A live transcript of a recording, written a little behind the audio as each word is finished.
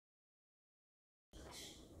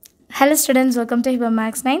Hello students, welcome to Hiba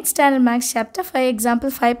Max 9th Standard Max Chapter 5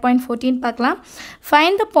 Example 5.14 பார்க்கலாம்.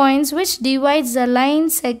 Find the points which divides the line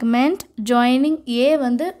segment joining A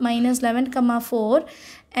வந்து -11,4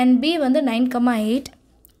 and B வந்து 9,8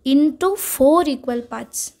 into 4 equal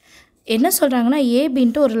parts. என்ன சொல்றாங்கன்னா AB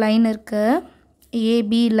into ஒரு line இருக்கு.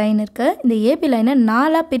 AB line இருக்கு. இந்த AB லைனை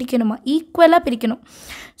 4ஆ பிரிக்கணுமா, ஈக்குவலா பிரிக்கணும்.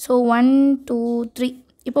 So 1 2 3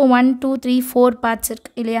 இப்போ 1 2 3 4 பார்ட்ஸ்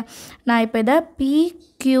இருக்கு இல்லையா. நான் இப்போ இதை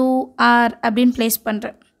PQR அப்படின்னு பிளேஸ்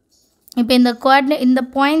பண்ணுறேன். இப்போ இந்த இந்த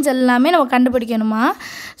பாயிண்ட்ஸ் எல்லாமே நம்ம கண்டுபிடிக்கணுமா.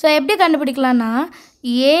 ஸோ எப்படி கண்டுபிடிக்கலாம்னா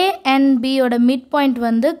A and B ஓட மிட் பாயிண்ட்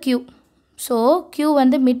வந்து Q. ஸோ Q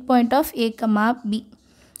வந்து mid point of A, B.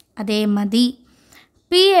 அதே மாதிரி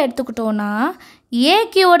P எடுத்துக்கிட்டோன்னா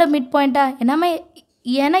AQவோட மிட் பாயிண்ட்டா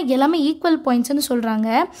ஏன்னா எல்லாமே ஈக்குவல் பாயிண்ட்ஸ்னு சொல்கிறாங்க.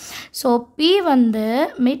 ஸோ P வந்து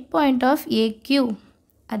மிட் பாயிண்ட் ஆஃப் AQ.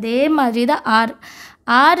 அதே மாதிரி தான்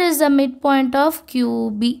R is the midpoint of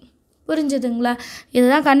QB. புரிஞ்சுதுங்களா?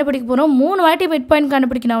 இதுதான் கண்டுபிடிக்க போகிறோம். 3 வாட்டி மிட் பாயிண்ட்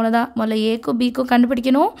கண்டுபிடிக்கணும், அவ்வளோதான். முதல்ல ஏக்கும் பிக்கும்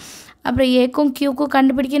கண்டுபிடிக்கணும், அப்புறம் ஏக்கும் கியூக்கும்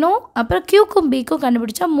கண்டுபிடிக்கணும், அப்புறம் கியூக்கும் பிக்கும்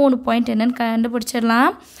கண்டுபிடிச்சா 3 பாயிண்ட் என்னென்னு கண்டுபிடிச்சிடலாம்.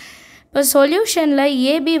 இப்போ சொல்யூஷனில்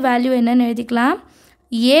ஏபி வேல்யூ என்னென்னு எழுதிக்கலாம்.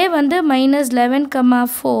 ஏ வந்து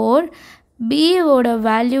 -11,4, பியோட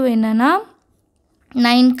வேல்யூ என்னென்னா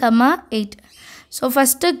 9,8. ஸோ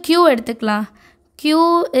ஃபஸ்ட்டு Q எடுத்துக்கலாம். Q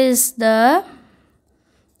is the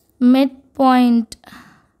midpoint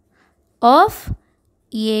of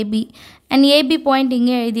AB and AB point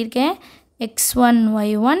இங்கே எழுதியிருக்கேன் x1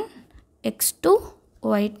 y1 x2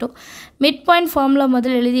 y2. midpoint formula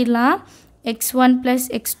முதல்ல எழுதிடலாம். x1 plus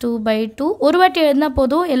x2 by 2 ஒரு வாட்டி எழுதினா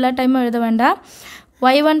போதும், எல்லா டைமும் எழுத வேண்டாம்.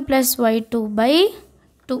 y1 plus y2 by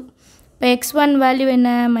 2. இப்போ x1 வேல்யூ என்ன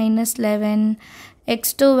 -11,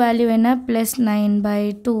 x2 வேல்யூ என்ன +9 by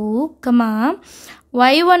 2,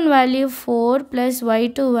 y1 value 4 plus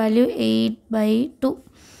y2 value 8 by 2.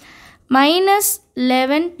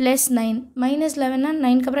 -11 plus 9, -11னா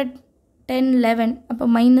 9க்கு அப்புறம் 10 11, அப்போ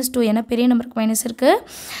 -2 ஏன்னா பெரிய நம்பருக்கு மைனஸ் இருக்குது,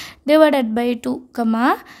 divided by 2,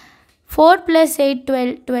 4 plus 8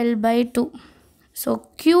 12, 12 by 2. So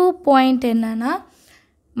Q point என்னன்னா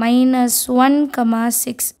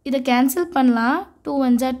 -1,6. இதை கேன்சல் பண்ணலாம். 2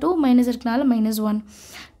 1 2 மைனஸ் இருக்கனால -1.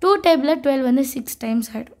 2 டேபிளில் 12 வந்து 6 டைம்ஸ்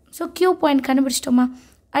ஆகிடும். So Q point கண்டுபிடிச்சிட்டோமா.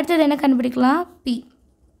 அடுத்தது என்ன கண்டுபிடிக்கலாம். P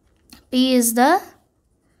is the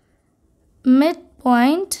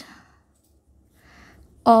midpoint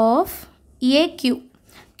of AQ.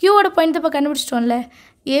 Qவோட point இப்போ கண்டுபிடிச்சிட்டோம்ல,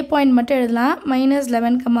 A பாயிண்ட் மட்டும் எழுதலாம்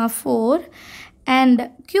 -11,4 and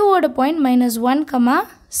Qவோட பாயிண்ட்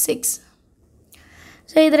 -1,6.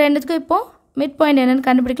 ஸோ இது ரெண்டுத்துக்கும் இப்போது மிட் பாயிண்ட் என்னென்னு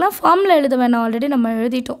கண்டுபிடிக்கலாம். ஃபார்மில் எழுத வேணாம், ஆல்ரெடி நம்ம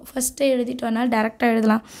எழுதிட்டோம், ஃபஸ்ட்டே எழுதிட்டோம்னா டேரெக்டாக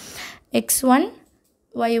எழுதலாம். x1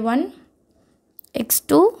 y1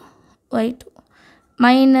 x2 y2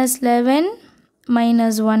 -11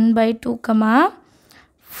 -1 by 2,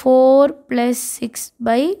 4 plus 6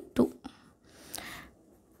 by 2.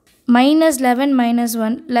 -11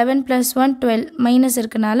 -1 11 plus 1 12, minus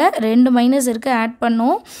இருக்கனால 2 மைனஸ் இருக்குது, ஆட்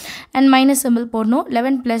பண்ணோம் அண்ட் மைனஸ் சிம்பிள் போடணும்.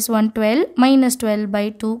 11 plus 1 12, -12 by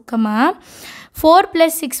 2, 4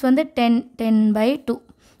 plus 6 வந்து 10 10 by 2.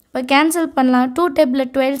 இப்போ கேன்சல் பண்ணலாம். 2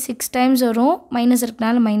 டேபிளில் 12 6 டைம்ஸ் வரும், மைனஸ்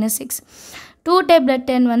இருக்கனால -6. 2 டேபிளில்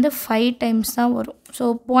 10 வந்து 5 டைம்ஸ் தான் வரும். ஸோ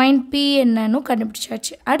பாயிண்ட் P என்னன்னு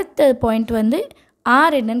கண்டுபிடிச்சாச்சு. அடுத்த பாயிண்ட் வந்து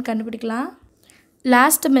R என்னன்னு கண்டுபிடிக்கலாம்.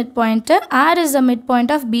 Last mid point R is the midpoint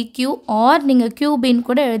of BQ R நீங்கள் QBன்னு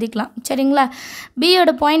கூட எழுதிக்கலாம், சரிங்களா.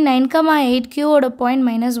 பியோட பாயிண்ட் 9,8, Qவோட பாயிண்ட்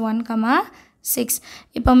 -1,6.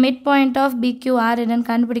 இப்போ மிட் பாயிண்ட் ஆஃப் BQR என்னன்னு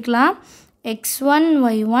கண்டுபிடிக்கலாம். x1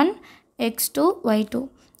 y1 x2 y2.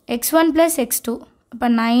 x1 plus x2, இப்போ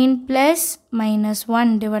 9 plus -1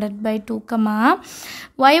 divided by 2,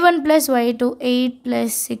 y1 plus y2 8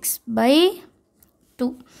 plus 6 by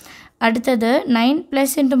 2. அடுத்தது 9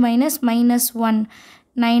 plus into minus -1,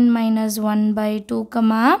 9 minus 1 by 2,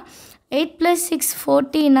 8 plus 6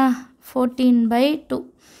 14, 14 by 2.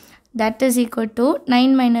 That is equal to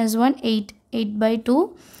 9 minus 1 8, 8 by 2.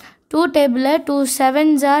 2 table 2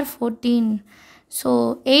 7s are 14. So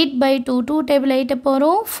 8 by 2, 2 table 8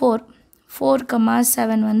 போகிறோம் 4,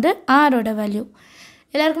 4,7 வந்து ஆரோட value.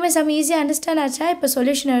 எல்லாருக்குமே some ஈஸியாக understand ஆச்சா. இப்போ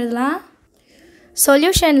solution எழுதலாம்.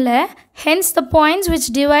 சொல்யூஷனில் hence the points which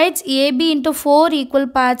divides AB into 4 equal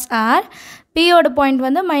parts are Pயோட point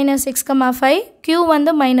வந்து -6,5, Q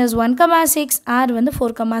வந்து -1,6, R வந்து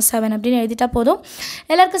 4,7 அப்படின்னு எழுதிட்டா போதும்.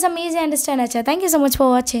 எல்லாருக்கும் சம் ஈஸியாக அண்டர்ஸ்டாண்ட் ஆச்சா. தேங்க்யூ ஸோ மச்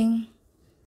ஃபார் வாட்சிங்.